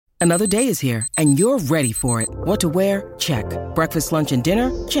Another day is here, and you're ready for it. What to wear? Check. Breakfast, lunch, and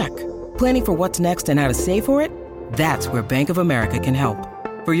dinner? Check. Planning for what's next and how to save for it? That's where Bank of America can help.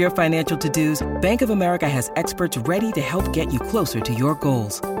 For your financial to-dos, Bank of America has experts ready to help get you closer to your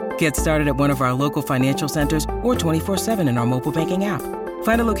goals. Get started at one of our local financial centers or 24/7 in our mobile banking app.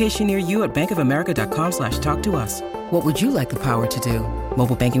 Find a location near you at bankofamerica.com/talktous. What would you like the power to do?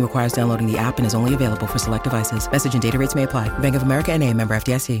 Mobile banking requires downloading the app and is only available for select devices. Message and data rates may apply. Bank of America N.A., member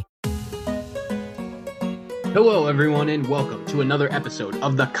FDIC. Hello, everyone, and welcome to another episode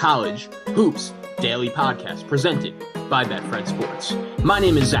of the College Hoops Daily Podcast, presented by Betfred Sports. My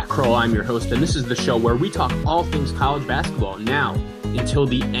name is Zach Kroll. I'm your host, and this is the show where we talk all things college basketball now until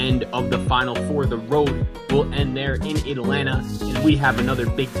the end of the Final Four. The road will end there in Atlanta, and we have another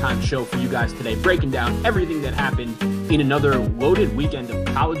big-time show for you guys today, breaking down everything that happened in another loaded weekend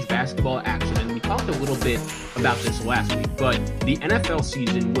of college basketball action. And we talked a little bit about this last week, but the NFL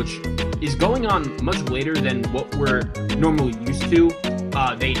season, which is going on much later than what we're normally used to,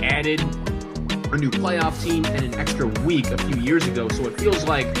 they added a new playoff team and an extra week a few years ago. So it feels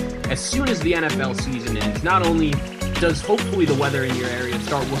like as soon as the NFL season ends, not only does hopefully the weather in your area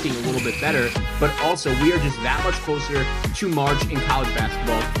start looking a little bit better, but also we are just that much closer to March in college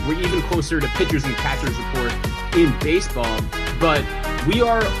basketball. We're even closer to pitchers and catchers report in baseball, but we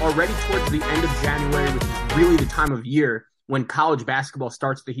are already towards the end of January, which is really the time of year when college basketball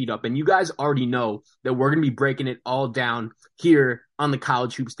starts to heat up. And you guys already know that we're going to be breaking it all down here on the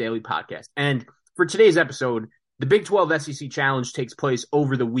College Hoops Daily Podcast. And for today's episode, the Big 12 SEC Challenge takes place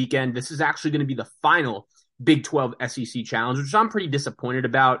over the weekend. This is actually going to be the final Big 12 SEC Challenge, which I'm pretty disappointed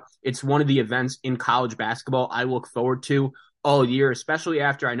about. It's one of the events in college basketball I look forward to all year, especially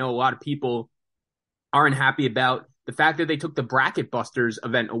after I know a lot of people aren't happy about the fact that they took the Bracket Busters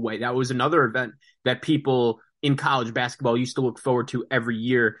event away. That was another event that people in college basketball used to look forward to every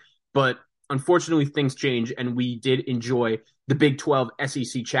year. But unfortunately, things change, and we did enjoy the Big 12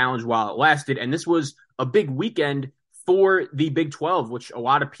 SEC Challenge while it lasted. And this was a big weekend for the Big 12, which a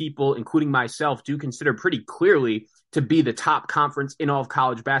lot of people, including myself, do consider pretty clearly to be the top conference in all of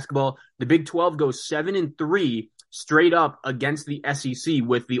college basketball. The Big 12 goes 7-3 straight up against the SEC,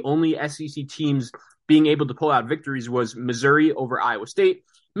 with the only SEC teams being able to pull out victories was Missouri over Iowa State,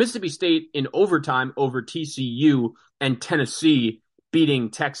 Mississippi State in overtime over TCU, and Tennessee beating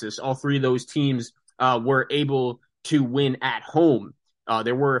Texas. All three of those teams were able to win at home.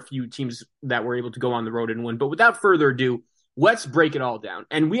 There were a few teams that were able to go on the road and win. But without further ado, let's break it all down.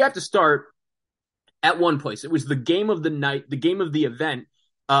 And we have to start at one place. It was the game of the night, the game of the event.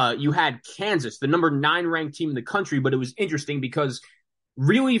 You had Kansas, the number 9 ranked team in the country, but it was interesting because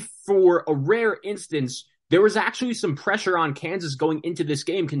really for a rare instance, there was actually some pressure on Kansas going into this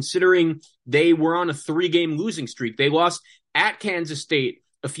game, considering they were on a 3-game losing streak. They lost at Kansas State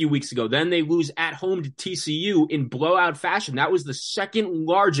a few weeks ago. Then they lose at home to TCU in blowout fashion. That was the second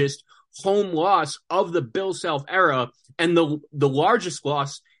largest home loss of the Bill Self era, and the largest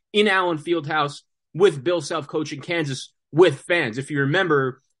loss in Allen Fieldhouse with Bill Self coaching Kansas with fans. If you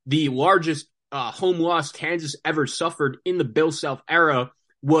remember, the largest home loss Kansas ever suffered in the Bill Self era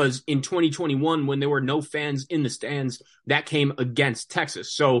was in 2021 when there were no fans in the stands. That came against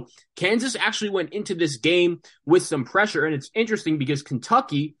Texas. So Kansas actually went into this game with some pressure. And it's interesting because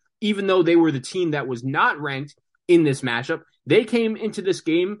Kentucky, even though they were the team that was not ranked in this matchup, they came into this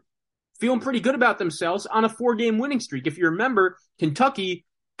game feeling pretty good about themselves on a 4-game winning streak. If you remember, Kentucky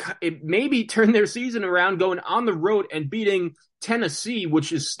maybe turned their season around going on the road and beating Tennessee,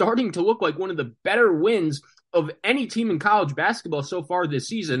 which is starting to look like one of the better wins of any team in college basketball so far this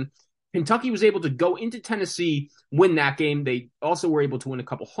season. Kentucky was able to go into Tennessee, win that game. They also were able to win a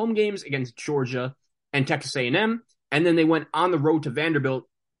couple home games against Georgia and Texas A&M, and then they went on the road to Vanderbilt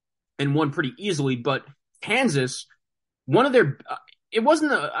and won pretty easily. But Kansas, one of their it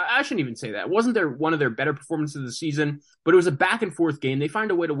wasn't I shouldn't even say that. It wasn't one of their better performances of the season, but it was a back and forth game. They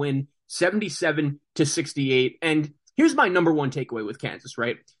find a way to win 77-68. And here's my number one takeaway with Kansas,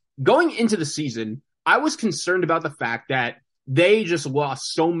 right? Going into the season, I was concerned about the fact that they just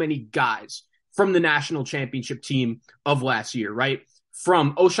lost so many guys from the national championship team of last year, right?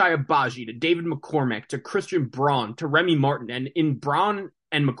 From Ochai Agbaji to David McCormick to Christian Braun to Remy Martin. And in Braun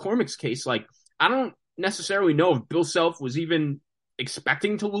and McCormick's case, like, I don't necessarily know if Bill Self was even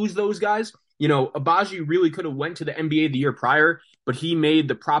expecting to lose those guys. You know, Agbaji really could have went to the NBA the year prior, but he made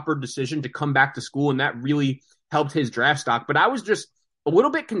the proper decision to come back to school, and that really helped his draft stock. But I was just a little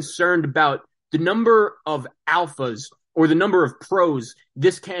bit concerned about the number of alphas or the number of pros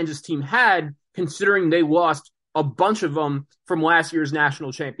this Kansas team had, considering they lost a bunch of them from last year's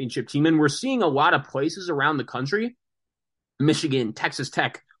national championship team. And we're seeing a lot of places around the country, Michigan, Texas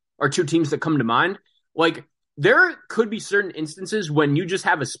Tech, are two teams that come to mind. Like, there could be certain instances when you just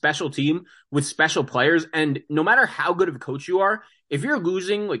have a special team with special players, and no matter how good of a coach you are, if you're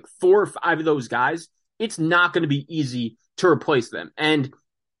losing like 4 or 5 of those guys, it's not going to be easy to replace them. And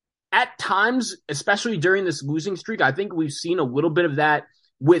at times, especially during this losing streak, I think we've seen a little bit of that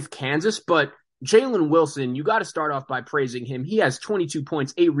with Kansas, but Jalen Wilson, you got to start off by praising him. He has 22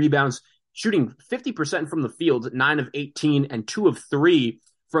 points, 8 rebounds, shooting 50% from the field, 9 of 18, and 2 of 3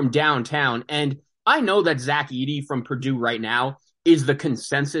 from downtown. And I know that Zach Edey from Purdue right now is the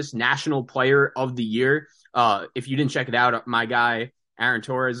consensus national player of the year. If you didn't check it out, my guy, Aaron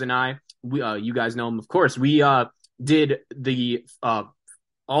Torres and I, you guys know him, of course. We did the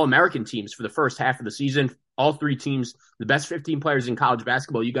All-American teams for the first half of the season. All 3 teams, the best 15 players in college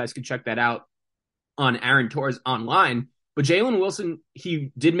basketball. You guys can check that out on Aaron Torres online. But Jalen Wilson,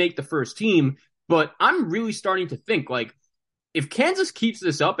 he did make the first team, but I'm really starting to think, like, if Kansas keeps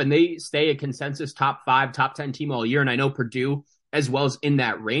this up and they stay a consensus top 5, top 10 team all year, and I know Purdue as well is in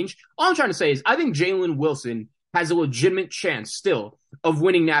that range, all I'm trying to say is I think Jalen Wilson has a legitimate chance still of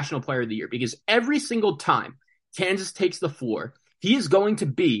winning National Player of the Year, because every single time Kansas takes the floor, he is going to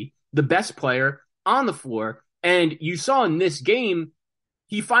be the best player on the floor. And you saw in this game,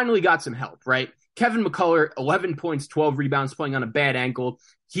 he finally got some help, right? Kevin McCullough, 11 points, 12 rebounds, playing on a bad ankle.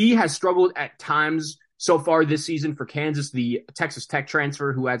 He has struggled at times so far this season for Kansas, the Texas Tech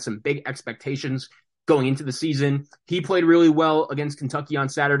transfer who had some big expectations going into the season. He played really well against Kentucky on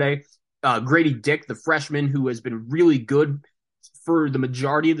Saturday. Grady Dick, the freshman who has been really good for the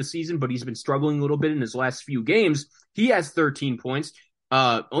majority of the season, but he's been struggling a little bit in his last few games. He has 13 points,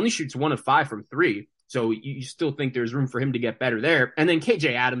 only shoots 1 of 5 from 3. So you still think there's room for him to get better there. And then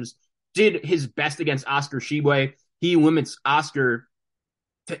KJ Adams did his best against Oscar Tshiebwe. He limits Oscar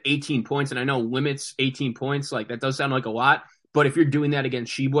to 18 points. And I know limits 18 points, like that does sound like a lot, but if you're doing that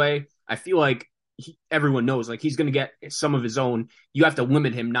against Tshiebwe, I feel like everyone knows, like, he's going to get some of his own. You have to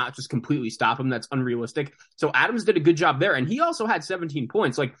limit him, not just completely stop him. That's unrealistic. So Adams did a good job there. And he also had 17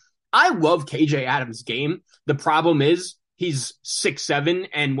 points. Like, I love KJ Adams' game. The problem is he's 6'7",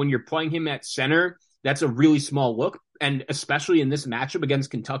 and when you're playing him at center, that's a really small look. And especially in this matchup against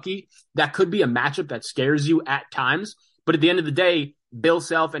Kentucky, that could be a matchup that scares you at times. But at the end of the day, Bill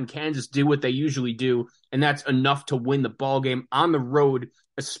Self and Kansas do what they usually do, and that's enough to win the ball game on the road,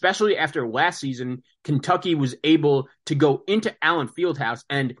 especially after last season. Kentucky was able to go into Allen Fieldhouse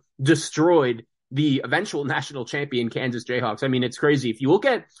and destroyed the eventual national champion Kansas Jayhawks. I mean, it's crazy. If you look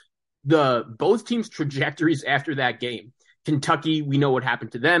at both teams' trajectories after that game, Kentucky, we know what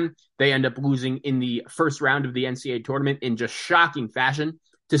happened to them. They end up losing in the first round of the NCAA tournament in just shocking fashion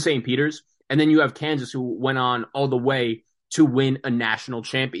to St. Peter's. And then you have Kansas, who went on all the way to win a national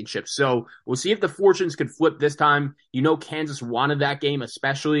championship. So we'll see if the fortunes could flip this time. You know, Kansas wanted that game,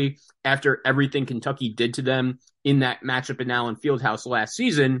 especially after everything Kentucky did to them in that matchup in Allen Fieldhouse last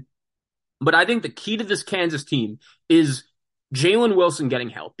season. But I think the key to this Kansas team is Jalen Wilson getting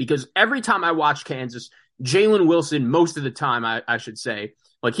help, because every time I watch Kansas, Jalen Wilson, most of the time, I should say,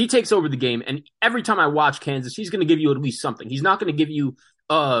 like, he takes over the game, and every time I watch Kansas, he's going to give you at least something. He's not going to give you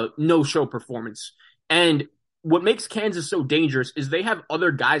a no-show performance. And what makes Kansas so dangerous is they have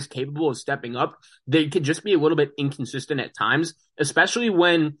other guys capable of stepping up. They could just be a little bit inconsistent at times, especially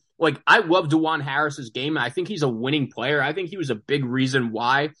when, like, I love DeJuan Harris's game. I think he's a winning player. I think he was a big reason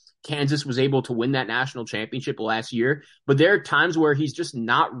why Kansas was able to win that national championship last year. But there are times where he's just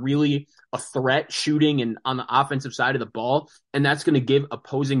not really a threat shooting and on the offensive side of the ball, and that's going to give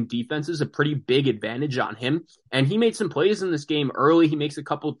opposing defenses a pretty big advantage on him. And he made some plays in this game early. He makes a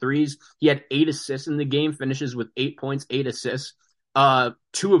couple threes. He had 8 assists in the game, finishes with 8 points, 8 assists,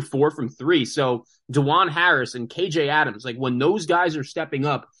 2 of 4 from 3. So DeJuan Harris and KJ Adams, like, when those guys are stepping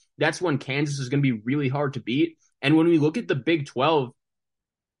up, that's when Kansas is going to be really hard to beat. And when we look at the Big 12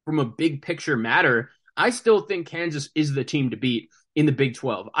 from a big picture matter, I still think Kansas is the team to beat in the Big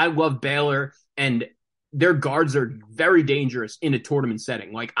 12. I love Baylor, and their guards are very dangerous in a tournament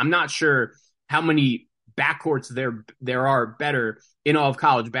setting. Like, I'm not sure how many backcourts there are better in all of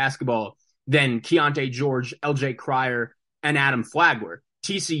college basketball than Keontae George, LJ Cryer, and Adam Flagler.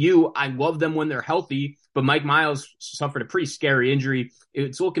 TCU, I love them when they're healthy, but Mike Miles suffered a pretty scary injury.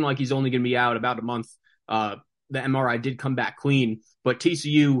 It's looking like he's only going to be out about a month. The MRI did come back clean, but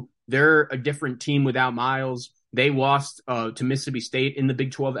TCU, they're a different team without Miles. They lost to Mississippi State in the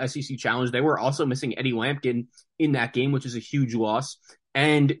Big 12 SEC Challenge. They were also missing Eddie Lampkin in that game, which is a huge loss.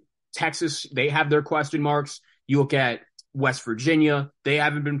 And Texas, they have their question marks. You look at West Virginia, they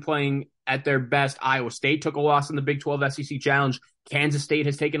haven't been playing at their best. Iowa State took a loss in the Big 12 SEC Challenge. Kansas State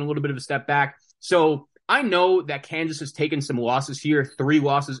has taken a little bit of a step back. So I know that Kansas has taken some losses here, 3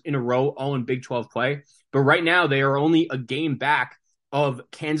 losses in a row, all in Big 12 play. But right now, they are only a game back of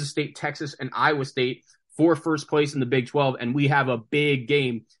Kansas State, Texas, and Iowa State for first place in the Big 12. And we have a big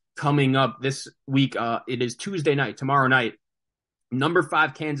game coming up this week. It is Tuesday night, tomorrow night. Number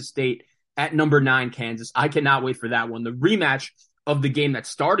 5 Kansas State at number 9 Kansas. I cannot wait for that one. The rematch of the game that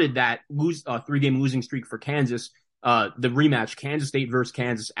started that 3-game losing streak for Kansas, the rematch, Kansas State versus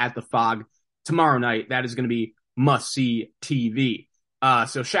Kansas at the Phog tomorrow night. That is going to be must-see TV.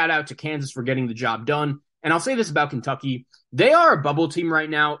 So shout out to Kansas for getting the job done. And I'll say this about Kentucky. They are a bubble team right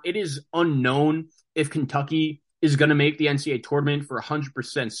now. It is unknown if Kentucky is going to make the NCAA tournament for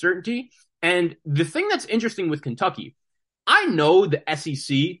 100% certainty. And the thing that's interesting with Kentucky, I know the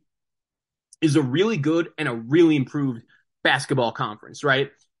SEC is a really good and a really improved basketball conference, right?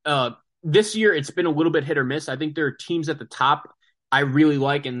 This year, it's been a little bit hit or miss. I think there are teams at the top I really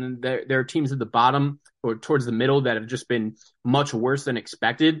like, and then there are teams at the bottom or towards the middle that have just been much worse than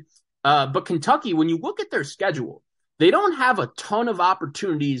expected. But Kentucky, when you look at their schedule, they don't have a ton of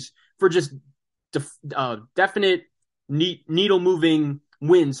opportunities for just definite needle-moving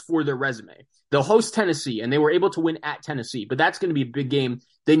wins for their resume. They'll host Tennessee, and they were able to win at Tennessee, but that's going to be a big game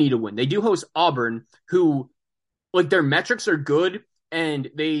they need to win. They do host Auburn, who, like, their metrics are good, and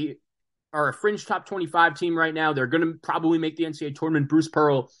they are a fringe top 25 team right now. They're going to probably make the NCAA tournament. Bruce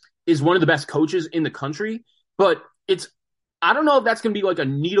Pearl is one of the best coaches in the country, but I don't know if that's going to be like a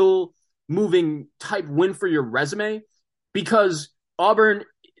needle-moving type win for your resume, because Auburn,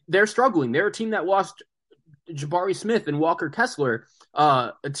 they're struggling. They're a team that lost Jabari Smith and Walker Kessler,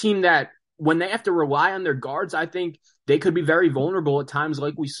 a team that when they have to rely on their guards, I think they could be very vulnerable at times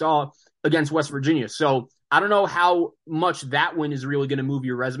like we saw against West Virginia. So I don't know how much that win is really going to move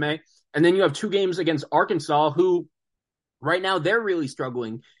your resume. And then you have 2 games against Arkansas, who right now they're really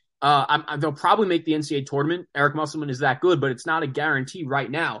struggling. They'll probably make the NCAA tournament. Eric Musselman is that good, but it's not a guarantee right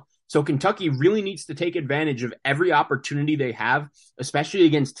now. So Kentucky really needs to take advantage of every opportunity they have, especially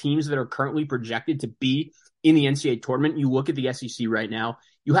against teams that are currently projected to be in the NCAA tournament. You look at the SEC right now,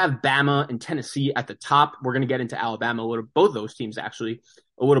 you have Bama and Tennessee at the top. We're going to get into Alabama both those teams actually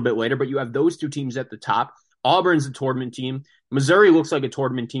a little bit later, but you have those 2 teams at the top. Auburn's a tournament team. Missouri looks like a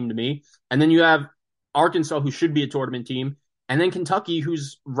tournament team to me. And then you have Arkansas, who should be a tournament team. And then Kentucky,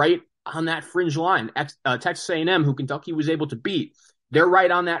 who's right on that fringe line. Texas A&M, who Kentucky was able to beat. They're right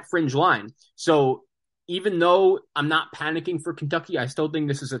on that fringe line. So even though I'm not panicking for Kentucky, I still think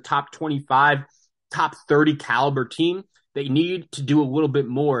this is a top 25, top 30 caliber team. They need to do a little bit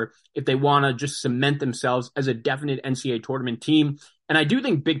more if they want to just cement themselves as a definite NCAA tournament team. And I do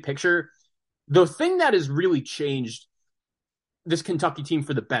think big picture, the thing that has really changed this Kentucky team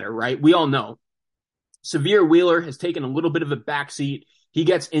for the better, right? We all know Severe Wheeler has taken a little bit of a backseat. He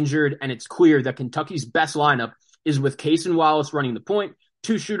gets injured, and it's clear that Kentucky's best lineup is with Cason Wallace running the point,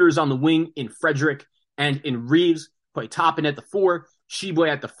 2 shooters on the wing in Frederick and in Reeves, play Toppin at the 4, Sheboy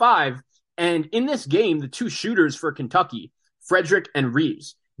at the 5. And in this game, the 2 shooters for Kentucky, Frederick and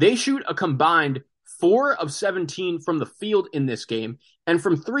Reeves, they shoot a combined 4 of 17 from the field in this game. And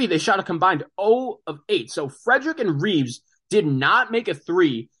from 3, they shot a combined 0 of 8. So Frederick and Reeves did not make a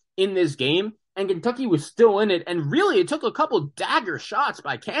 3 in this game, and Kentucky was still in it. And really, it took a couple dagger shots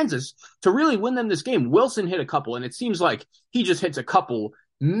by Kansas to really win them this game. Wilson hit a couple, and it seems like he just hits a couple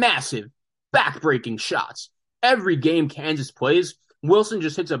massive back-breaking shots. Every game Kansas plays, Wilson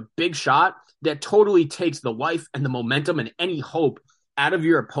just hits a big shot that totally takes the life and the momentum and any hope out of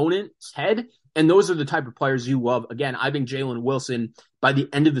your opponent's head. And those are the type of players you love. Again, I think Jalen Wilson, by the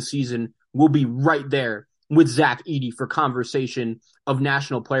end of the season, will be right there with Zach Edey for conversation of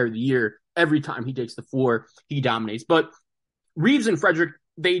National Player of the Year. Every time he takes the floor, he dominates. But Reeves and Frederick,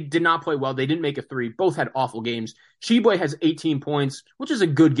 they did not play well. They didn't make a 3. Both had awful games. Sheboy has 18 points, which is a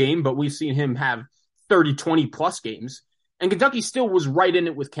good game, but we've seen him have 30, 20-plus games. And Kentucky still was right in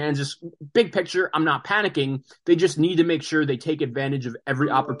it with Kansas. Big picture, I'm not panicking. They just need to make sure they take advantage of every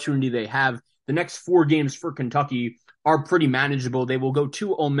opportunity they have. The next 4 games for Kentucky are pretty manageable. They will go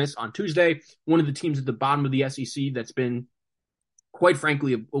to Ole Miss on Tuesday, one of the teams at the bottom of the SEC that's been, quite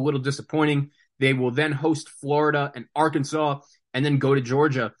frankly, a little disappointing. They will then host Florida and Arkansas and then go to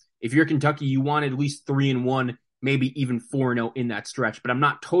Georgia. If you're Kentucky, you want at least 3-1, maybe even 4-0 in that stretch. But I'm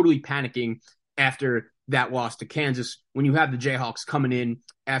not totally panicking after that loss to Kansas. When you have the Jayhawks coming in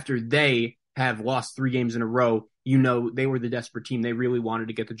after they have lost 3 games in a row, you know they were the desperate team. They really wanted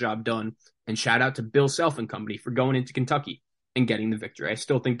to get the job done. And shout out to Bill Self and company for going into Kentucky and getting the victory. I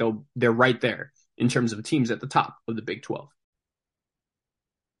still think they're right there in terms of teams at the top of the Big 12.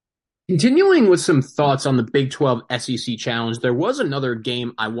 Continuing with some thoughts on the Big 12 SEC Challenge, there was another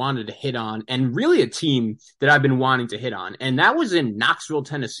game I wanted to hit on, and really a team that I've been wanting to hit on, and that was in Knoxville,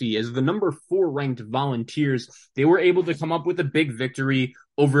 Tennessee. As the number 4 ranked Volunteers, they were able to come up with a big victory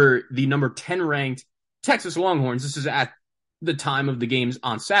over the number 10 ranked Texas Longhorns. This is at the time of the games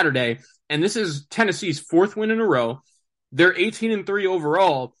on Saturday, and this is Tennessee's 4th win in a row. They're 18-3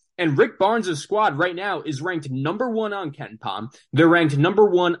 overall. And Rick Barnes' squad right now is ranked number 1 on KenPom. They're ranked number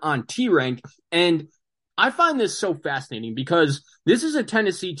 1 on T-Rank. And I find this so fascinating because this is a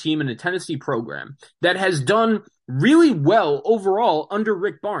Tennessee team and a Tennessee program that has done really well overall under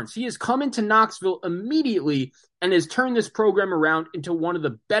Rick Barnes. He has come into Knoxville immediately and has turned this program around into one of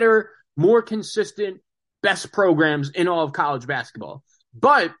the better, more consistent, best programs in all of college basketball.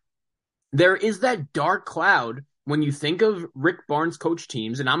 But there is that dark cloud when you think of Rick Barnes coach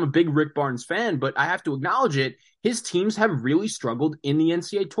teams, and I'm a big Rick Barnes fan, but I have to acknowledge it, his teams have really struggled in the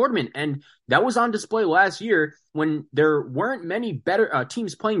NCAA tournament. And that was on display last year when there weren't many better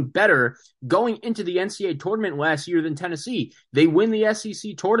teams playing better going into the NCAA tournament last year than Tennessee. They win the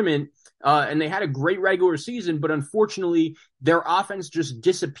SEC tournament, and they had a great regular season, but unfortunately, their offense just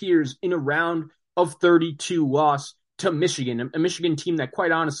disappears in a round of 32 loss to Michigan, a Michigan team that,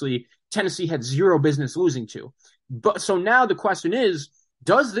 quite honestly, Tennessee had zero business losing to. But so now the question is,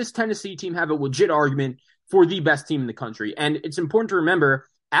 does this Tennessee team have a legit argument for the best team in the country? And it's important to remember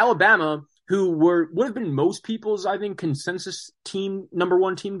Alabama, who would have been most people's, I think, consensus team, number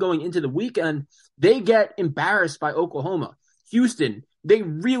 1 team going into the weekend, they get embarrassed by Oklahoma. Houston, they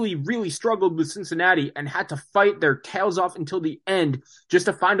really, really struggled with Cincinnati and had to fight their tails off until the end just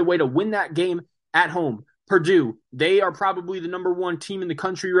to find a way to win that game at home. Purdue, they are probably the number 1 team in the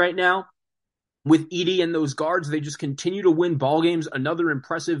country right now. With Edey and those guards, they just continue to win ball games. Another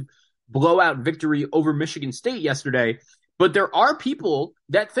impressive blowout victory over Michigan State yesterday. But there are people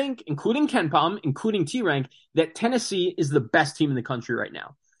that think, including KenPom, including T-Rank, that Tennessee is the best team in the country right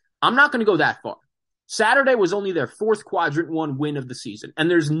now. I'm not going to go that far. Saturday was only their 4th quadrant 1 win of the season. And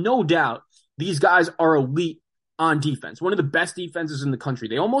there's no doubt these guys are elite on defense, one of the best defenses in the country.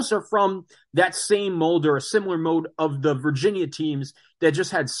 They almost are from that same mold or a similar mode of the Virginia teams that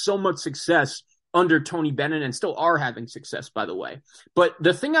just had so much success under Tony Bennett and still are having success, by the way. But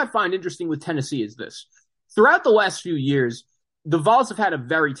the thing I find interesting with Tennessee is this. Throughout the last few years, the Vols have had a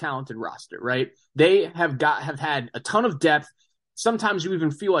very talented roster, right? They have had a ton of depth. Sometimes you even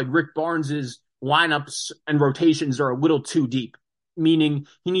feel like Rick Barnes's lineups and rotations are a little too deep, meaning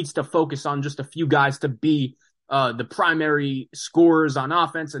he needs to focus on just a few guys to be the primary scorers on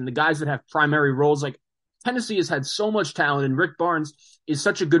offense and the guys that have primary roles. Like Tennessee has had so much talent, and Rick Barnes is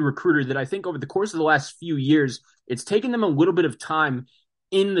such a good recruiter that I think over the course of the last few years, it's taken them a little bit of time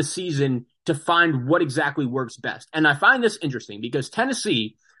in the season to find what exactly works best. And I find this interesting because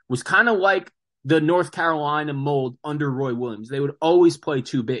Tennessee was kind of like the North Carolina mold under Roy Williams. They would always play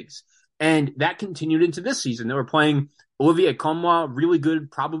 2 bigs. And that continued into this season. They were playing Olivier Nkamhoua, really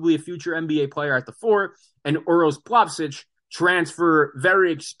good, probably a future NBA player at the 4, and Uros Plavsic, transfer,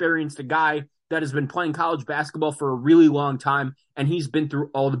 very experienced, a guy that has been playing college basketball for a really long time, and he's been through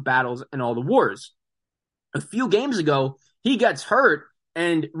all the battles and all the wars. A few games ago, he gets hurt,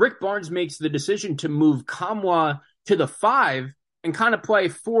 and Rick Barnes makes the decision to move Nkamhoua to the 5 and kind of play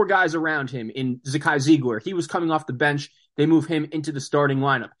 4 guys around him in Zakai Ziegler. He was coming off the bench. They move him into the starting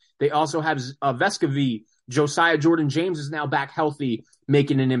lineup. They also have Vescovi. Josiah Jordan-James is now back healthy,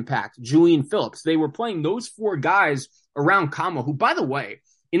 making an impact. Julian Phillips. They were playing those 4 guys around Nkamhoua, who, by the way,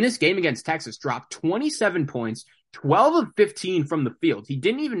 in this game against Texas, dropped 27 points, 12 of 15 from the field. He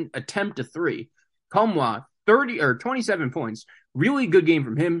didn't even attempt a 3. Nkamhoua, 27 points. Really good game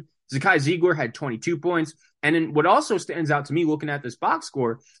from him. Zakai Ziegler had 22 points. And then what also stands out to me looking at this box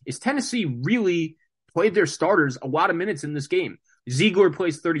score is Tennessee really played their starters a lot of minutes in this game. Ziegler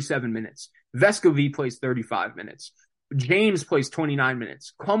plays 37 minutes. Vescovi plays 35 minutes. James plays 29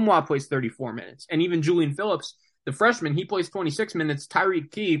 minutes. Nkamhoua plays 34 minutes. And even Julian Phillips, the freshman, he plays 26 minutes.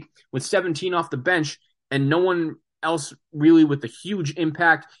 Tyreek Key with 17 off the bench, and no one else really with a huge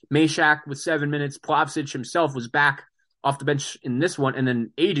impact. Meshack with 7 minutes. Plavsic himself was back off the bench in this one. And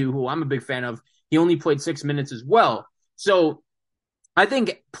then Adu, who I'm a big fan of, he only played 6 minutes as well. So I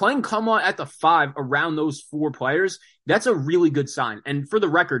think playing Nkamhoua at the 5 around those 4 players, that's a really good sign. And for the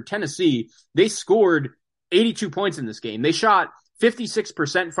record, Tennessee, they scored 82 points in this game. They shot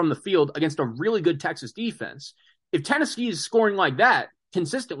 56% from the field against a really good Texas defense. If Tennessee is scoring like that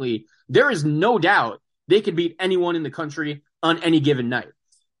consistently, there is no doubt they could beat anyone in the country on any given night.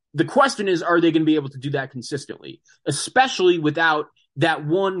 The question is, are they going to be able to do that consistently, especially without that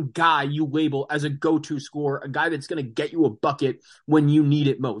one guy you label as a go-to scorer, a guy that's going to get you a bucket when you need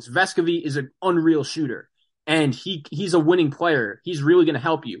it most. Vescovi is an unreal shooter, and he's a winning player. He's really going to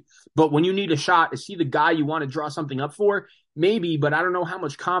help you. But when you need a shot, is he the guy you want to draw something up for? Maybe, but I don't know how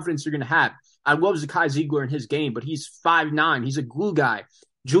much confidence you're going to have. I love Zakai Ziegler in his game, but he's 5'9". He's a glue guy.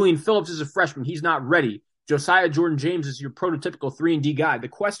 Julian Phillips is a freshman. He's not ready. Josiah Jordan-James is your prototypical 3-and-D guy. The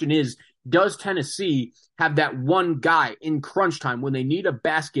question is, does Tennessee have that one guy in crunch time when they need a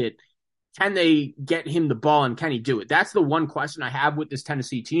basket? Can they get him the ball, and can he do it? That's the one question I have with this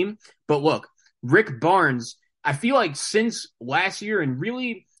Tennessee team. But look, Rick Barnes, I feel like since last year and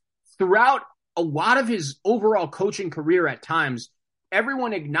really throughout a lot of his overall coaching career at times,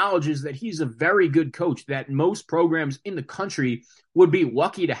 everyone acknowledges that he's a very good coach that most programs in the country would be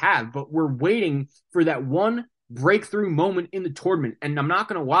lucky to have. But we're waiting for that one breakthrough moment in the tournament. And I'm not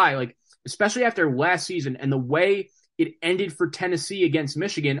going to lie, like, especially after last season and the way it ended for Tennessee against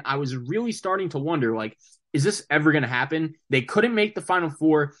Michigan, I was really starting to wonder, like, is this ever going to happen? They couldn't make the Final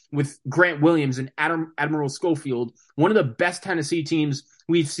Four with Grant Williams and Admiral Schofield, one of the best Tennessee teams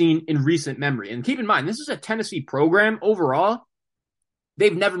we've seen in recent memory. And keep in mind, this is a Tennessee program overall.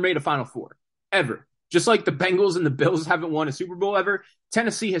 They've never made a Final Four, ever. Just like the Bengals and the Bills haven't won a Super Bowl ever,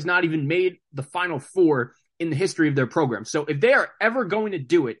 Tennessee has not even made the Final Four in the history of their program. So if they are ever going to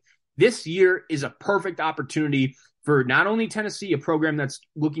do it, this year is a perfect opportunity for not only Tennessee, a program that's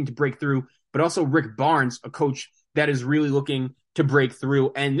looking to break through, but also Rick Barnes, a coach that is really looking to break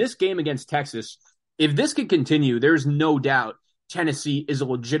through. And this game against Texas, if this could continue, there's no doubt Tennessee is a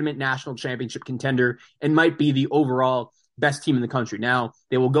legitimate national championship contender and might be the overall best team in the country. Now,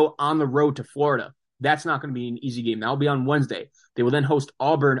 they will go on the road to Florida. That's not going to be an easy game. That'll be on Wednesday. They will then host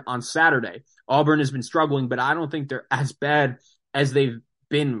Auburn on Saturday. Auburn has been struggling, but I don't think they're as bad as they've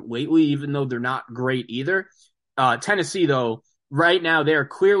been lately, even though they're not great either. Tennessee, though, right now, they are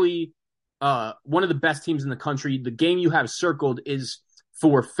clearly one of the best teams in the country. The game you have circled is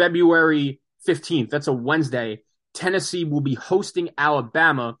for February 15th. That's a Wednesday. Tennessee will be hosting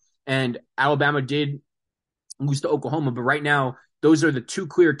Alabama, and Alabama did lose to Oklahoma, but right now, those are the two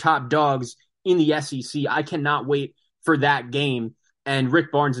clear top dogs in the SEC. I cannot wait for that game. And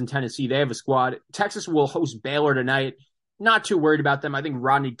Rick Barnes in Tennessee, they have a squad. Texas will host Baylor tonight. Not too worried about them. I think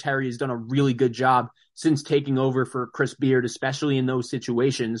Rodney Terry has done a really good job since taking over for Chris Beard, especially in those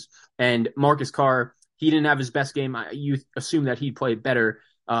situations. And Marcus Carr, he didn't have his best game. You assume that he played better.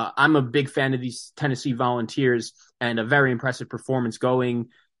 I'm a big fan of these Tennessee Volunteers, and a very impressive performance going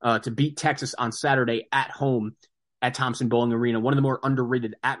to beat Texas on Saturday at home at Thompson-Boling Arena, one of the more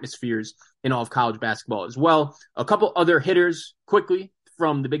underrated atmospheres in all of college basketball as well. A couple other hitters quickly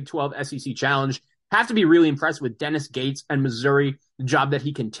from the Big 12 SEC Challenge. Have to be really impressed with Dennis Gates and Missouri, the job that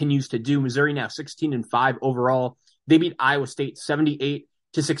he continues to do. Missouri now 16-5 overall. They beat Iowa State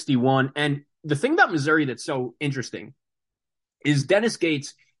 78-61. And the thing about Missouri that's so interesting is Dennis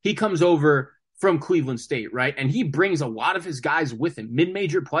Gates, he comes over from Cleveland State, right? And he brings a lot of his guys with him,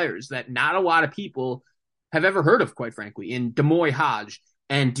 mid-major players that not a lot of people have ever heard of, quite frankly, in Demoy Hodge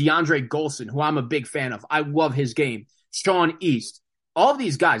and DeAndre Golson, who I'm a big fan of. I love his game. Sean East, all of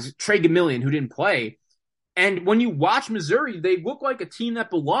these guys, Trey Gamillion, who didn't play. And when you watch Missouri, they look like a team that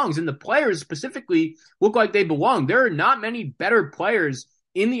belongs, and the players specifically look like they belong. There are not many better players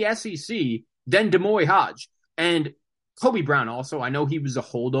in the SEC than Demoy Hodge. And Kobe Brown also, I know he was a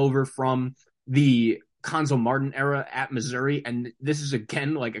holdover from the Conzo Martin era at Missouri, and this is,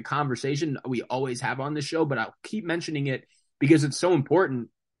 again, like a conversation we always have on this show, but I'll keep mentioning it because it's so important.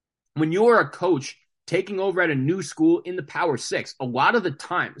 When you're a coach taking over at a new school in the Power Six, a lot of the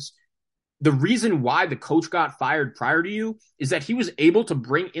times, the reason why the coach got fired prior to you is that he was able to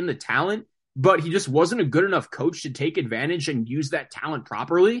bring in the talent, but he just wasn't a good enough coach to take advantage and use that talent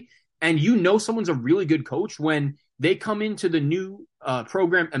properly. And you know someone's a really good coach when they come into the new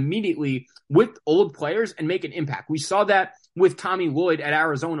program immediately with old players and make an impact. We saw that with Tommy Lloyd at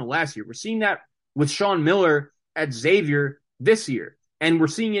Arizona last year. We're seeing that with Sean Miller at Xavier this year. And we're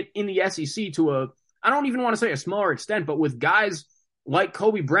seeing it in the SEC to I don't even want to say a smaller extent, but with guys like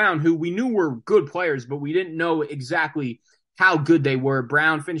Kobe Brown, who we knew were good players, but we didn't know exactly how good they were.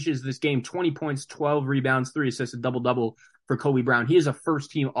 Brown finishes this game 20 points, 12 rebounds, 3 assists, a double-double for Kobe Brown. He is a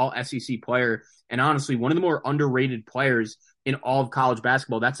first-team All-SEC player, and honestly, one of the more underrated players in all of college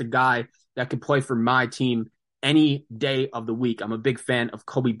basketball. That's a guy that could play for my team any day of the week. I'm a big fan of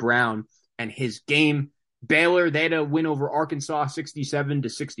Kobe Brown and his game. Baylor, they had a win over Arkansas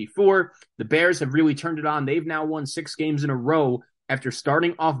 67-64. The Bears have really turned it on. They've now won 6 games in a row after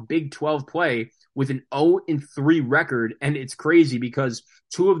starting off Big 12 play with an 0-3 record. And it's crazy because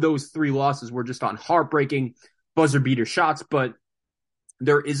 2 of those 3 losses were just on heartbreaking buzzer beater shots. But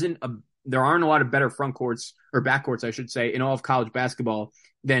there aren't a lot of better front courts or back courts, I should say, in all of college basketball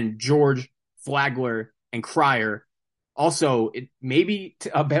than George, Flagler, and Cryer. Also, maybe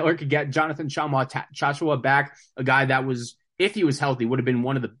Baylor could get Jonathan Tchatchoua back, a guy that was, if he was healthy, would have been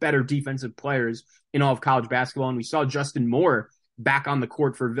one of the better defensive players in all of college basketball. And we saw Justin Moore back on the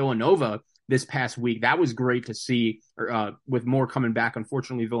court for Villanova this past week. That was great to see, with Moore coming back.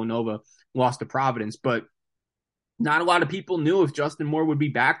 Unfortunately, Villanova lost to Providence, but not a lot of people knew if Justin Moore would be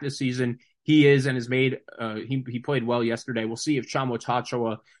back this season. He is, and has made, he played well yesterday. We'll see if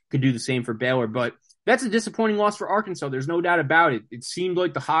Tchatchoua could do the same for Baylor, but that's a disappointing loss for Arkansas. There's no doubt about it. It seemed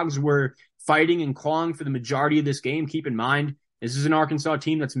like the Hogs were fighting and clawing for the majority of this game. Keep in mind, this is an Arkansas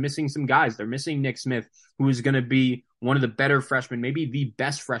team that's missing some guys. They're missing Nick Smith, who is going to be one of the better freshmen, maybe the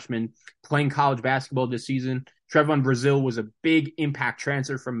best freshman playing college basketball this season. Trevon Brazile was a big impact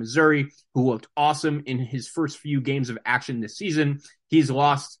transfer from Missouri who looked awesome in his first few games of action this season. He's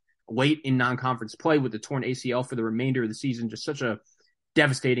lost late in non-conference play with the torn ACL for the remainder of the season. Just such a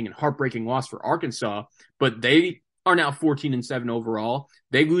devastating and heartbreaking loss for Arkansas, but they are now 14-7 overall.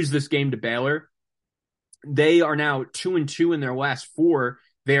 They lose this game to Baylor. They are now 2-2 in their last 4.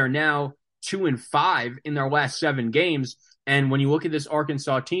 They are now 2-5 in their last 7 games. And when you look at this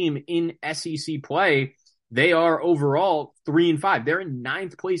Arkansas team in SEC play, they are overall 3-5. They're in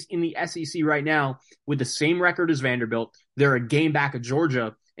 9th place in the SEC right now with the same record as Vanderbilt. They're a game back of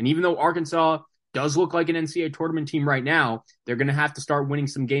Georgia. And even though Arkansas does look like an NCAA tournament team right now, they're going to have to start winning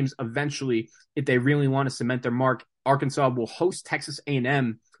some games eventually if they really want to cement their mark. Arkansas will host Texas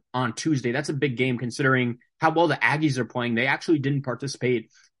A&M on Tuesday. That's a big game considering how well the Aggies are playing. They actually didn't participate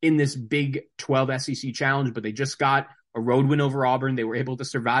in this Big 12 SEC challenge, but they just got a road win over Auburn. They were able to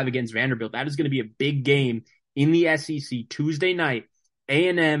survive against Vanderbilt. That is going to be a big game in the SEC Tuesday night.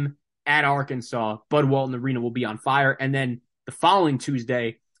 A&M at Arkansas. Bud Walton Arena will be on fire. And then the following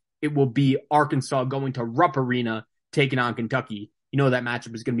Tuesday, it will be Arkansas going to Rupp Arena, taking on Kentucky. You know that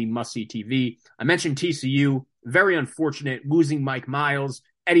matchup is going to be must-see TV. I mentioned TCU. Very unfortunate, losing Mike Miles.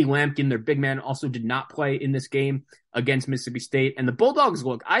 Eddie Lampkin, their big man, also did not play in this game against Mississippi State. And the Bulldogs,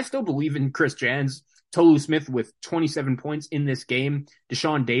 look, I still believe in Chris Jans. Tolu Smith with 27 points in this game.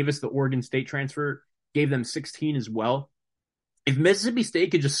 Deshaun Davis, the Oregon State transfer, gave them 16 as well. If Mississippi State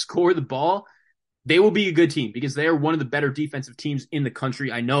could just score the ball, they will be a good team because they are one of the better defensive teams in the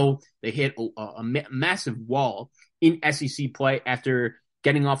country. I know they hit a massive wall in SEC play after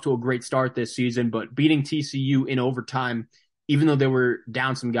getting off to a great start this season, but beating TCU in overtime, even though they were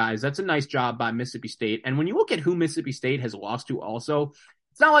down some guys, that's a nice job by Mississippi State. And when you look at who Mississippi State has lost to also,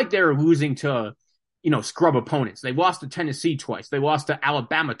 it's not like they're losing to, scrub opponents. They lost to Tennessee twice. They lost to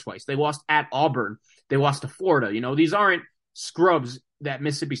Alabama twice. They lost at Auburn. They lost to Florida. These aren't scrubs that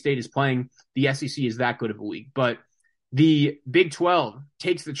Mississippi State is playing. The SEC is that good of a league. But the Big 12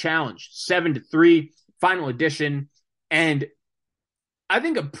 takes the challenge, 7-3, final edition. And I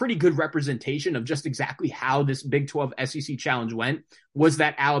think a pretty good representation of just exactly how this Big 12 SEC challenge went was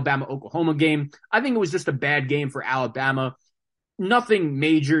that Alabama-Oklahoma game. I think it was just a bad game for Alabama. Nothing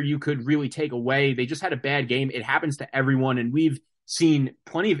major you could really take away. They just had a bad game. It happens to everyone, and we've seen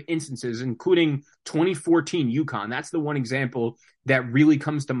plenty of instances, including 2014 UConn. That's the one example that really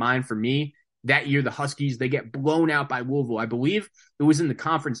comes to mind for me. That year, the Huskies, they get blown out by Louisville. I believe it was in the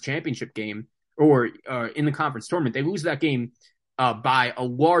conference championship game or in the conference tournament. They lose that game by a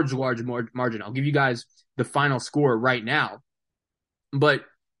large margin. I'll give you guys the final score right now. But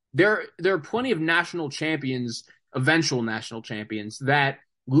there are plenty of national champions, eventual national champions, that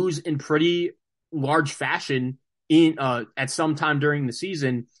lose in pretty large fashion at some time during the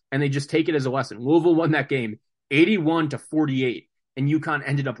season, and they just take it as a lesson. Louisville won that game 81-48, and UConn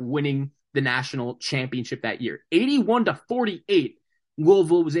ended up winning the national championship that year. 81-48,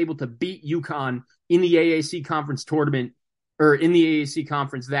 Louisville was able to beat UConn in the AAC conference tournament, or in the AAC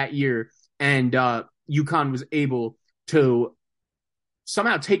conference that year, and UConn was able to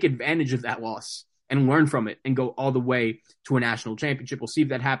somehow take advantage of that loss and learn from it and go all the way to a national championship. We'll see if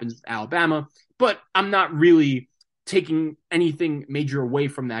that happens with Alabama, but I'm not really taking anything major away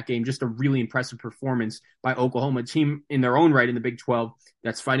from that game. Just a really impressive performance by Oklahoma, a team in their own right in the Big 12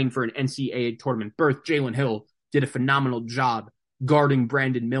 that's fighting for an NCAA tournament berth. Jalen Hill did a phenomenal job guarding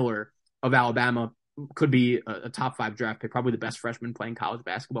Brandon Miller of Alabama. Could be a top 5 draft pick, probably the best freshman playing college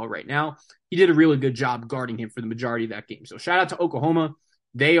basketball right now. He did a really good job guarding him for the majority of that game. So shout out to Oklahoma.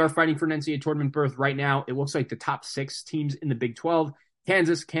 They are fighting for an NCAA tournament berth right now. It looks like the top 6 teams in the Big 12,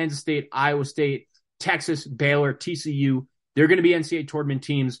 Kansas State, Iowa State, Texas, Baylor, TCU, they're going to be NCAA tournament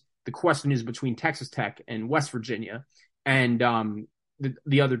teams. The question is between Texas Tech and West Virginia and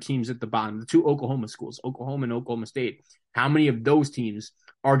the other teams at the bottom, the 2 Oklahoma schools, Oklahoma and Oklahoma State. how many of those teams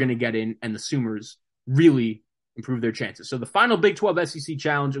are going to get in and the Sooners really improve their chances. So the final Big 12 SEC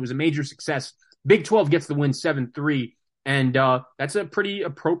Challenge, it was a major success. Big 12 gets the win 7-3, and that's a pretty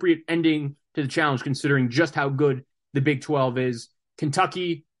appropriate ending to the challenge considering just how good the Big 12 is.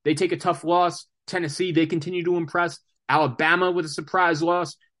 Kentucky, they take a tough loss. Tennessee, they continue to impress. Alabama with a surprise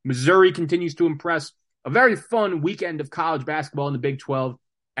loss. Missouri continues to impress. A very fun weekend of college basketball in the Big 12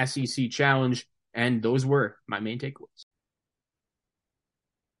 SEC Challenge, and those were my main takeaways.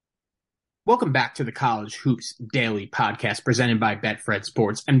 Welcome back to the College Hoops Daily Podcast presented by Betfred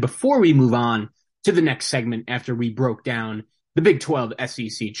Sports. And before we move on to the next segment after we broke down the Big 12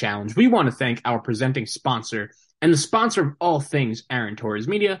 SEC Challenge, we want to thank our presenting sponsor and the sponsor of all things Aaron Torres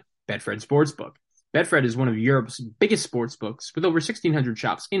Media, Betfred Sportsbook. Betfred is one of Europe's biggest sports books with over 1,600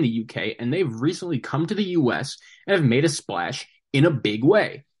 shops in the UK, and they've recently come to the US and have made a splash in a big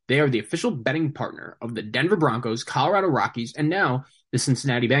way. They are the official betting partner of the Denver Broncos, Colorado Rockies, and now the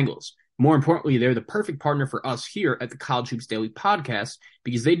Cincinnati Bengals. More importantly, they're the perfect partner for us here at the College Hoops Daily Podcast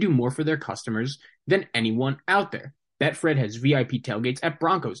because they do more for their customers than anyone out there. Betfred has VIP tailgates at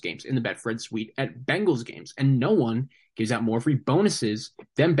Broncos games, in the Betfred suite at Bengals games, and no one gives out more free bonuses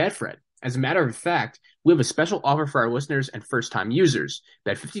than Betfred. As a matter of fact, we have a special offer for our listeners and first-time users.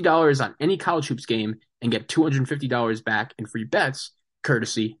 Bet $50 on any college hoops game and get $250 back in free bets,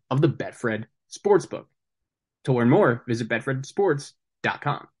 courtesy of the Betfred Sportsbook. To learn more, visit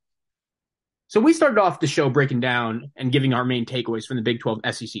betfredsports.com. So we started off the show breaking down and giving our main takeaways from the Big 12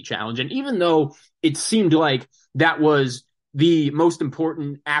 SEC Challenge. And even though it seemed like that was the most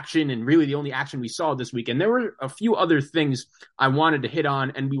important action and really the only action we saw this weekend, there were a few other things I wanted to hit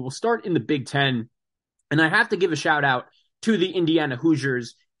on, and we will start in the Big 10. And I have to give a shout out to the Indiana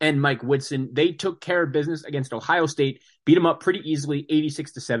Hoosiers and Mike Whitson. They took care of business against Ohio State, beat them up pretty easily,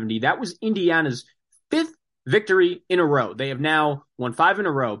 86-70. That was Indiana's fifth victory in a row. They have now won 5 in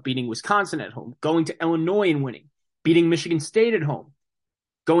a row, beating Wisconsin at home, going to Illinois and winning, beating Michigan State at home,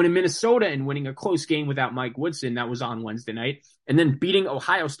 going to Minnesota and winning a close game without Mike Woodson. That was on Wednesday night, and then beating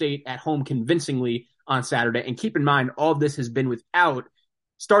Ohio State at home convincingly on Saturday. And keep in mind, all of this has been without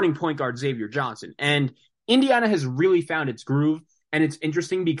starting point guard Xavier Johnson. And Indiana has really found its groove, and it's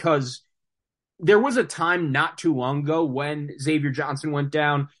interesting because there was a time not too long ago when Xavier Johnson went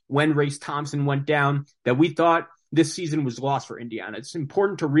down, when Race Thompson went down, that we thought this season was lost for Indiana. It's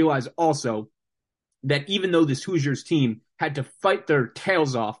important to realize also that even though this Hoosiers team had to fight their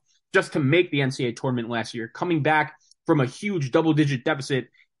tails off just to make the NCAA tournament last year, coming back from a huge double-digit deficit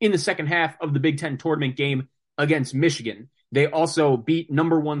in the second half of the Big Ten tournament game against Michigan. They also beat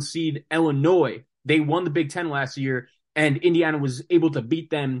number 1 seed Illinois. They won the Big Ten last year, and Indiana was able to beat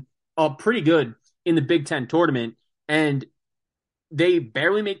them pretty good in the Big Ten tournament, and they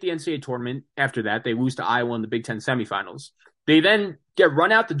barely make the NCAA tournament after that. They lose to Iowa in the Big Ten semifinals. They then get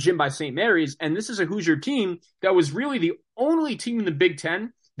run out the gym by St. Mary's, and this is a Hoosier team that was really the only team in the Big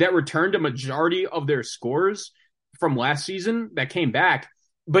Ten that returned a majority of their scores from last season that came back.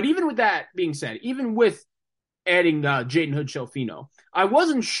 But even with that being said, even with adding Jaden Hood-Schifino, I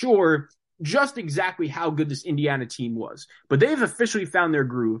wasn't sure just exactly how good this Indiana team was, but they've officially found their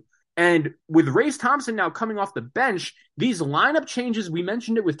groove. And with Race Thompson now coming off the bench, these lineup changes, we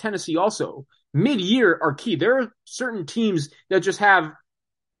mentioned it with Tennessee also, mid-year are key. There are certain teams that just have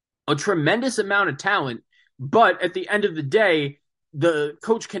a tremendous amount of talent, but at the end of the day, the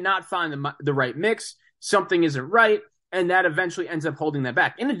coach cannot find the right mix. Something isn't right, and that eventually ends up holding that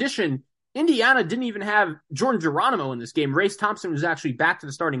back. In addition, Indiana didn't even have Jordan Geronimo in this game. Race Thompson was actually back to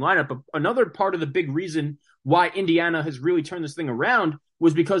the starting lineup. But another part of the big reason why Indiana has really turned this thing around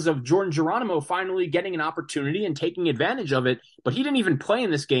was because of Jordan Geronimo finally getting an opportunity and taking advantage of it. But he didn't even play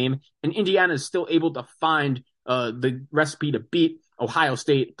in this game, and Indiana is still able to find the recipe to beat Ohio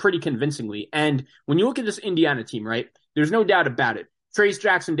State pretty convincingly. And when you look at this Indiana team, right, there's no doubt about it. Trace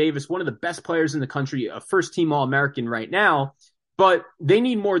Jackson Davis, one of the best players in the country, a first-team All-American right now, but they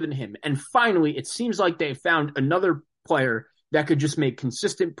need more than him. And finally, it seems like they found another player that could just make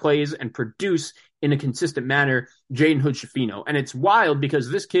consistent plays and produce in a consistent manner, Jaden Hood-Schifino. And it's wild because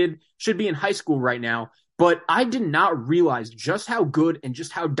this kid should be in high school right now, but I did not realize just how good and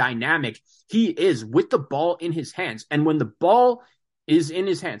just how dynamic he is with the ball in his hands. And when the ball is in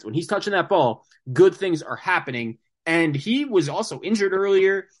his hands, when he's touching that ball, good things are happening. And he was also injured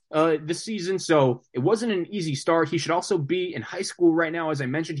earlier this season, so it wasn't an easy start. He should also be in high school right now. As I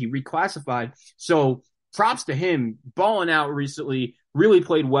mentioned, he reclassified. So props to him, balling out recently, really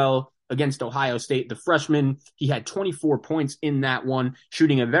played well against Ohio State. The freshman, he had 24 points in that one,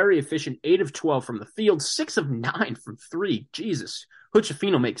 shooting a very efficient 8 of 12 from the field, 6 of 9 from 3. Jesus,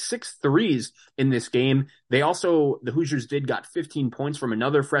 Hood-Schifino makes 6 threes in this game. The Hoosiers got 15 points from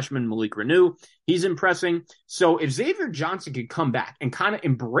another freshman, Malik Renew. He's impressing. So if Xavier Johnson could come back and kind of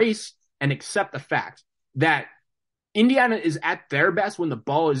embrace and accept the fact that Indiana is at their best when the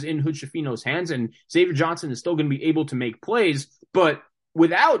ball is in Hood-Schifino's hands, and Xavier Johnson is still going to be able to make plays, but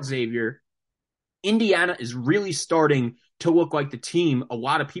without Xavier, Indiana is really starting to look like the team a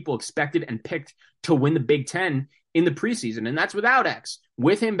lot of people expected and picked to win the Big Ten in the preseason, and that's without X.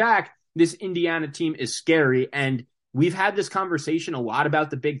 With him back, this Indiana team is scary, and we've had this conversation a lot about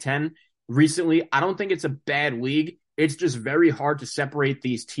the Big Ten recently. I don't think it's a bad league. It's just very hard to separate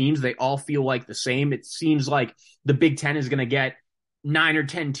these teams. They all feel like the same. It seems like the Big Ten is going to get 9 or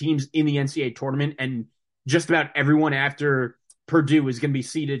 10 teams in the NCAA tournament, and just about everyone after Purdue is going to be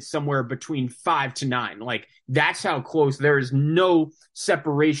seated somewhere between 5 to 9. Like, that's how close. There is no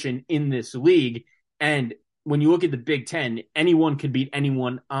separation in this league. And when you look at the Big Ten, anyone could beat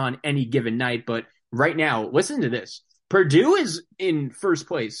anyone on any given night. But right now, listen to this. Purdue is in first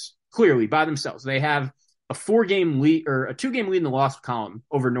place, clearly, by themselves. They have a 4-game lead or a 2-game lead in the loss column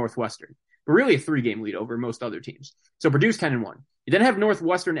over Northwestern, but really a 3-game lead over most other teams. So Purdue's 10-1. You then have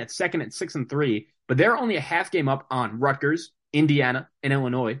Northwestern at second at 6-3, but they're only a half game up on Rutgers, Indiana, and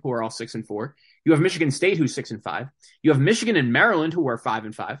Illinois, who are all 6-4. You have Michigan State, who's 6-5. You have Michigan and Maryland, who are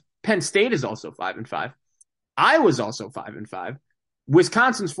 5-5. Penn State is also 5-5. Iowa's also 5-5.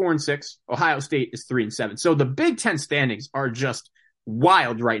 Wisconsin's 4-6. Ohio State is 3-7. So the Big Ten standings are just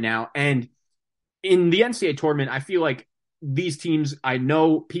wild right now. And in the NCAA tournament, I feel like these teams, I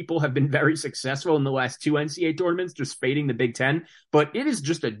know people have been very successful in the last 2 NCAA tournaments, just fading the Big Ten, but it is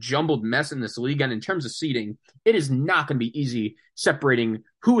just a jumbled mess in this league. And in terms of seeding, it is not going to be easy separating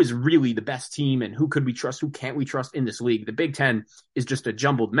who is really the best team and who could we trust, who can't we trust in this league. The Big Ten is just a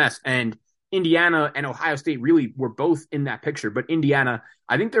jumbled mess. And Indiana and Ohio State really were both in that picture. But Indiana,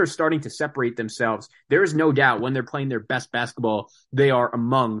 I think they're starting to separate themselves. There is no doubt when they're playing their best basketball, they are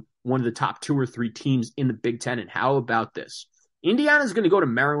among one of the top 2 or 3 teams in the Big Ten. And how about this? Indiana is going to go to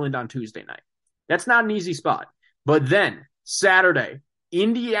Maryland on Tuesday night. That's not an easy spot. But then Saturday,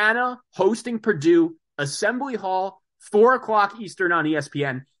 Indiana hosting Purdue, Assembly Hall, 4:00 Eastern on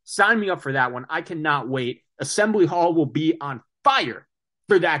ESPN. Sign me up for that one. I cannot wait. Assembly Hall will be on fire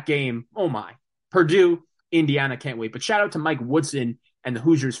for that game. Oh my. Purdue, Indiana, can't wait. But shout out to Mike Woodson and the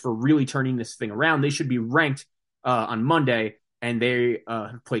Hoosiers for really turning this thing around. They should be ranked on Monday, and they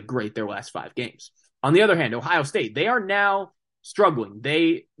have played great their last 5 games. On the other hand, Ohio State, they are now struggling.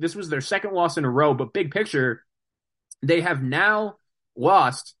 This was their second loss in a row, but big picture, they have now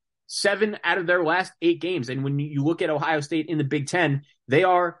lost 7 out of their last 8 games. And when you look at Ohio State in the Big Ten, they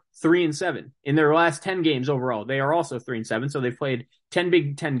are 3-7. In their last 10 games overall, they are also 3-7. So they've played 10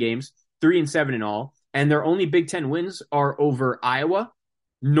 Big Ten games, 3-7 in all. And their only Big Ten wins are over Iowa,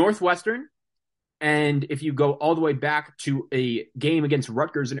 Northwestern, and if you go all the way back to a game against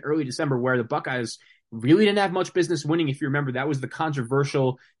Rutgers in early December where the Buckeyes really didn't have much business winning, if you remember, that was the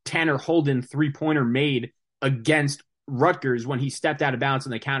controversial Tanner Holden 3-pointer made against Rutgers when he stepped out of bounds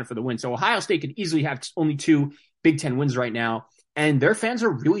and they counted for the win. So Ohio State could easily have only 2 Big Ten wins right now, and their fans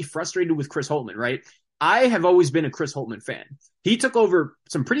are really frustrated with Chris Holtmann, right? I have always been a Chris Holtmann fan. He took over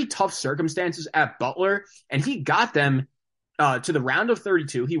some pretty tough circumstances at Butler, and he got them to the round of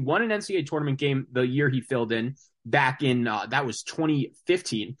 32. He won an NCAA tournament game the year he filled in back in, that was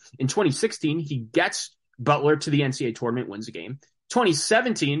 2015. In 2016, he gets Butler to the NCAA tournament, wins a game.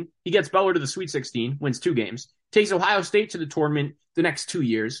 2017, he gets Butler to the Sweet 16, wins 2 games. Takes Ohio State to the tournament the next 2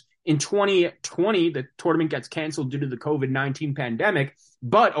 years. In 2020, the tournament gets canceled due to the COVID-19 pandemic,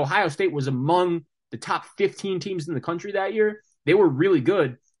 but Ohio State was among the top 15 teams in the country that year. They were really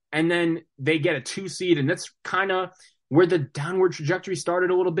good. And then they get a 2 seed, and that's kind of where the downward trajectory started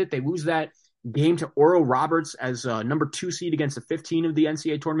a little bit. They lose that game to Oral Roberts as a number 2 seed against the 15 of the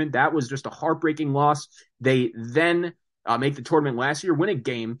NCAA tournament. That was just a heartbreaking loss. They then make the tournament last year, win a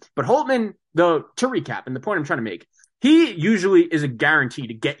game. But Holtmann, to recap, and the point I'm trying to make, he usually is a guarantee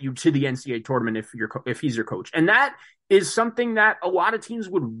to get you to the NCAA tournament if he's your coach. And that is something that a lot of teams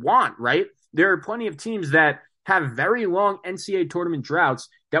would want, right? There are plenty of teams that have very long NCAA tournament droughts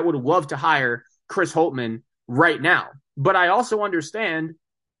that would love to hire Chris Holtmann right now. But I also understand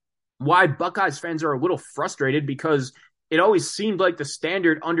why Buckeyes fans are a little frustrated, because it always seemed like the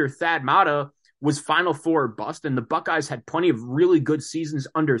standard under Thad Matta was Final Four or bust, and the Buckeyes had plenty of really good seasons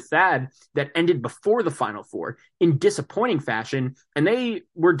under Thad that ended before the Final Four in disappointing fashion, and they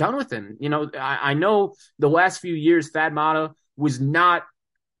were done with him. You know, I know the last few years Thad Matta was not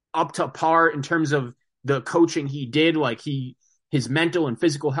up to par in terms of the coaching he did. Like his mental and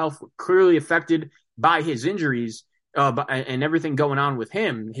physical health were clearly affected by his injuries, and everything going on with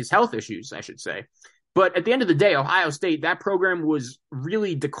him, his health issues, I should say. But at the end of the day, Ohio State, that program was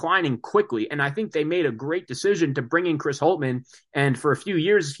really declining quickly. And I think they made a great decision to bring in Chris Holtmann. And for a few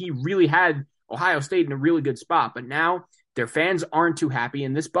years, he really had Ohio State in a really good spot. But now their fans aren't too happy.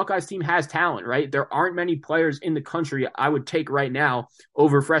 And this Buckeyes team has talent, right? There aren't many players in the country I would take right now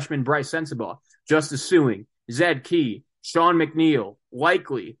over freshman Bryce Sensabaugh, Justice Suing, Zed Key, Sean McNeil,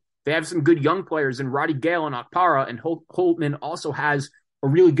 Likely. They have some good young players in Roddy Gale and Okpara. And Holtmann also has a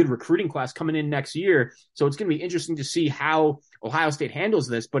really good recruiting class coming in next year. So it's going to be interesting to see how Ohio State handles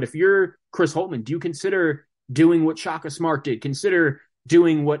this. But if you're Chris Holtmann, do you consider doing what Shaka Smart did? Consider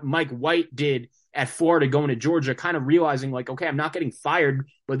doing what Mike White did at Florida, going to Georgia, kind of realizing like, okay, I'm not getting fired,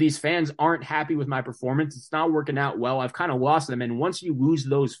 but these fans aren't happy with my performance. It's not working out well. I've kind of lost them. And once you lose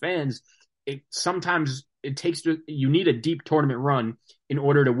those fans, sometimes you need a deep tournament run in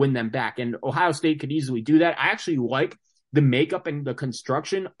order to win them back. And Ohio State could easily do that. I actually like the makeup and the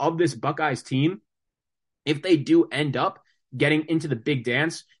construction of this Buckeyes team if they do end up getting into the big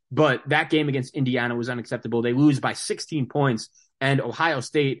dance. But that game against Indiana was unacceptable. They lose by 16 points, and Ohio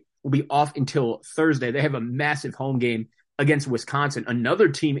State will be off until Thursday. They have a massive home game against Wisconsin, another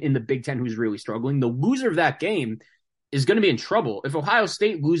team in the Big Ten who's really struggling. The loser of that game is going to be in trouble. If Ohio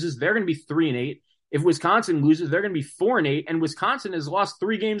State loses, they're going to be 3-8. If Wisconsin loses, they're going to be 4-8, and Wisconsin has lost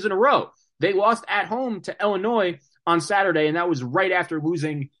 3 games in a row. They lost at home to Illinois on Saturday, and that was right after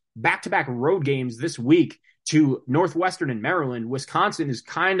losing back-to-back road games this week to Northwestern and Maryland. Wisconsin is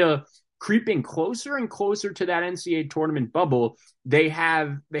kind of creeping closer and closer to that NCAA tournament bubble. They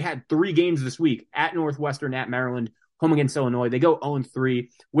had 3 games this week at Northwestern, at Maryland, home against Illinois. They go 0-3.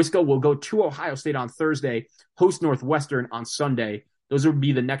 Wisco will go to Ohio State on Thursday, host Northwestern on Sunday. Those would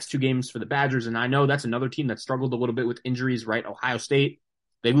be the next 2 games for the Badgers, and I know that's another team that struggled a little bit with injuries, right? Ohio State.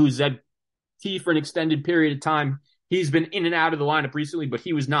 They lose Zed Key for an extended period of time. He's been in and out of the lineup recently, but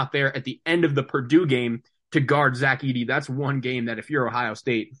he was not there at the end of the Purdue game to guard Zach Edey. That's one game that if you're Ohio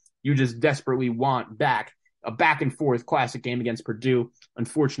State, you just desperately want back. A back-and-forth classic game against Purdue.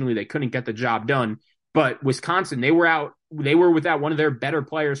 Unfortunately, they couldn't get the job done. But Wisconsin, they were without one of their better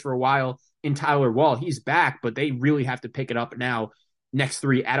players for a while in Tyler Wall. He's back, but they really have to pick it up now. Next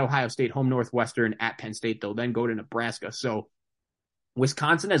 3 at Ohio State, home Northwestern, at Penn State. They'll then go to Nebraska. So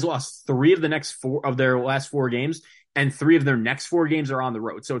Wisconsin has lost 3 of the next 4 of their last 4 games, and 3 of their next 4 games are on the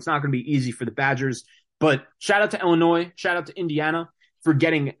road. So it's not going to be easy for the Badgers. But shout out to Illinois, shout out to Indiana for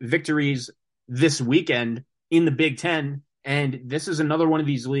getting victories this weekend in the Big Ten. And this is another one of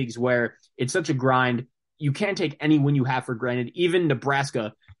these leagues where it's such a grind. You can't take any win you have for granted. Even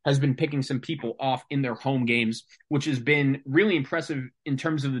Nebraska has been picking some people off in their home games, which has been really impressive in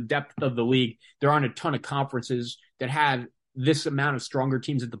terms of the depth of the league. There aren't a ton of conferences that have this amount of stronger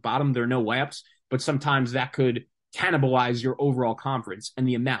teams at the bottom. There are no layups, but sometimes that could cannibalize your overall conference and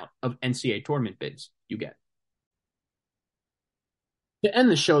the amount of NCAA tournament bids you get. To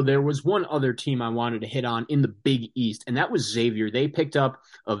end the show, there was one other team I wanted to hit on in the Big East, and that was Xavier. They picked up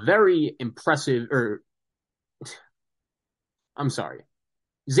a very impressive,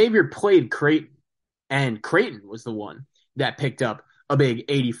 Xavier played Creighton, and Creighton was the one that picked up a big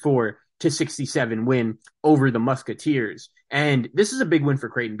 84-67 win over the Musketeers. And this is a big win for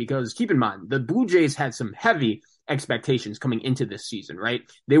Creighton because keep in mind, the Blue Jays had some heavy expectations coming into this season, right?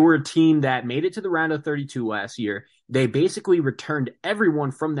 They were a team that made it to the round of 32 last year. They basically returned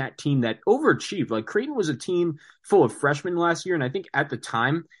everyone from that team that overachieved. Like Creighton was a team full of freshmen last year. And I think at the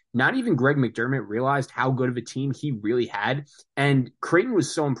time, not even Greg McDermott realized how good of a team he really had. And Creighton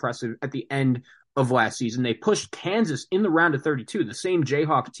was so impressive at the end of last season. They pushed Kansas in the round of 32, the same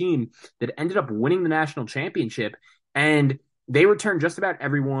Jayhawk team that ended up winning the national championship. And they returned just about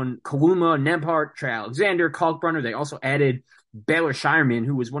everyone. Kaluma, Nembhard, Trey Alexander, Kalkbrenner. They also added Baylor Shireman,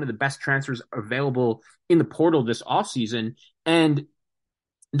 who was one of the best transfers available in the portal this offseason. And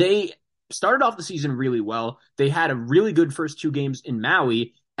they started off the season really well. They had a really good first 2 games in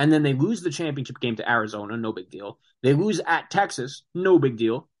Maui, and then they lose the championship game to Arizona, no big deal. They lose at Texas, no big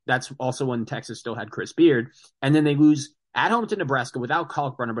deal. That's also when Texas still had Chris Beard. And then they lose at home to Nebraska without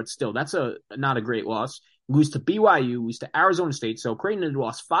Kalkbrenner, but still, that's not a great loss. Lose to BYU, lose to Arizona State. So Creighton had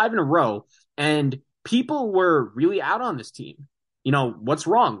lost 5 in a row, and people were really out on this team. You know, what's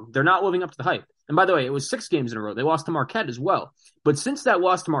wrong? They're not living up to the hype. And by the way, it was 6 games in a row. They lost to Marquette as well. But since that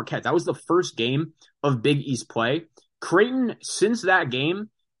loss to Marquette, that was the first game of Big East play. Creighton, since that game,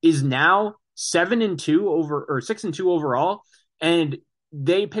 is now 7-2 or 6-2 overall, and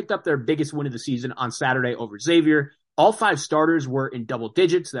they picked up their biggest win of the season on Saturday over Xavier. All 5 starters were in double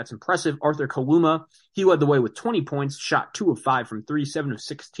digits. That's impressive. Arthur Kaluma, he led the way with 20 points, shot 2 of 5 from 3, 7 of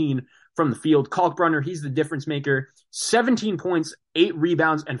 16 from the field. Kalkbrenner, he's the difference maker. 17 points, 8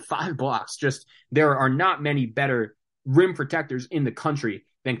 rebounds, and 5 blocks. Just there are not many better rim protectors in the country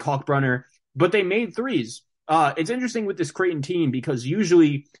than Kalkbrenner, but they made threes. It's interesting with this Creighton team because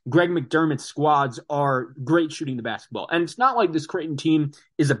usually Greg McDermott's squads are great shooting the basketball. And it's not like this Creighton team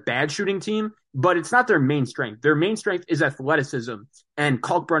is a bad shooting team, but it's not their main strength. Their main strength is athleticism and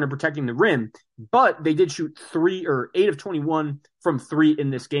Kalkbrenner protecting the rim. But they did shoot 8 of 21 from 3 in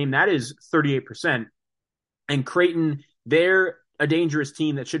this game. That is 38%. And Creighton, they're a dangerous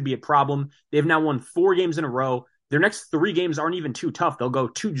team that should be a problem. They've now won 4 games in a row. Their next 3 games aren't even too tough. They'll go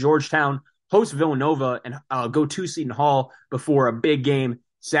to Georgetown, host Villanova, and go to Seton Hall before a big game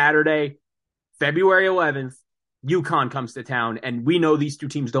Saturday, February 11th. UConn comes to town, and we know these two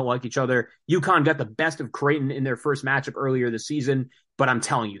teams don't like each other. UConn got the best of Creighton in their first matchup earlier this season, but I'm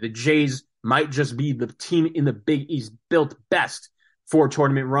telling you, the Jays might just be the team in the Big East built best for a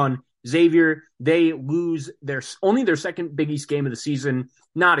tournament run. Xavier, they lose only their second Big East game of the season.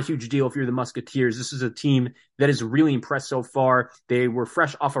 Not a huge deal if you're the Musketeers. This is a team that has really impressed so far. They were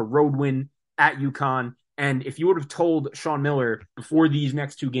fresh off a road win at UConn. And if you would have told Sean Miller before these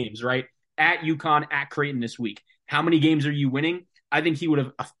next 2 games, right, at UConn, at Creighton this week, how many games are you winning? I think he would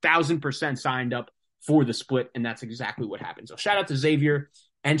have 1,000% signed up for the split, and that's exactly what happened. So shout out to Xavier,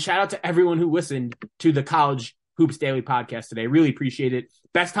 and shout out to everyone who listened to the College Hoops Daily podcast today. Really appreciate it.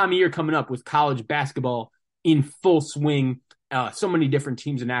 Best time of year coming up with college basketball in full swing. So many different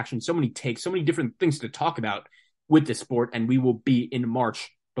teams in action, so many takes, so many different things to talk about with this sport, and we will be in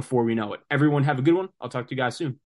March before we know it. Everyone have a good one. I'll talk to you guys soon.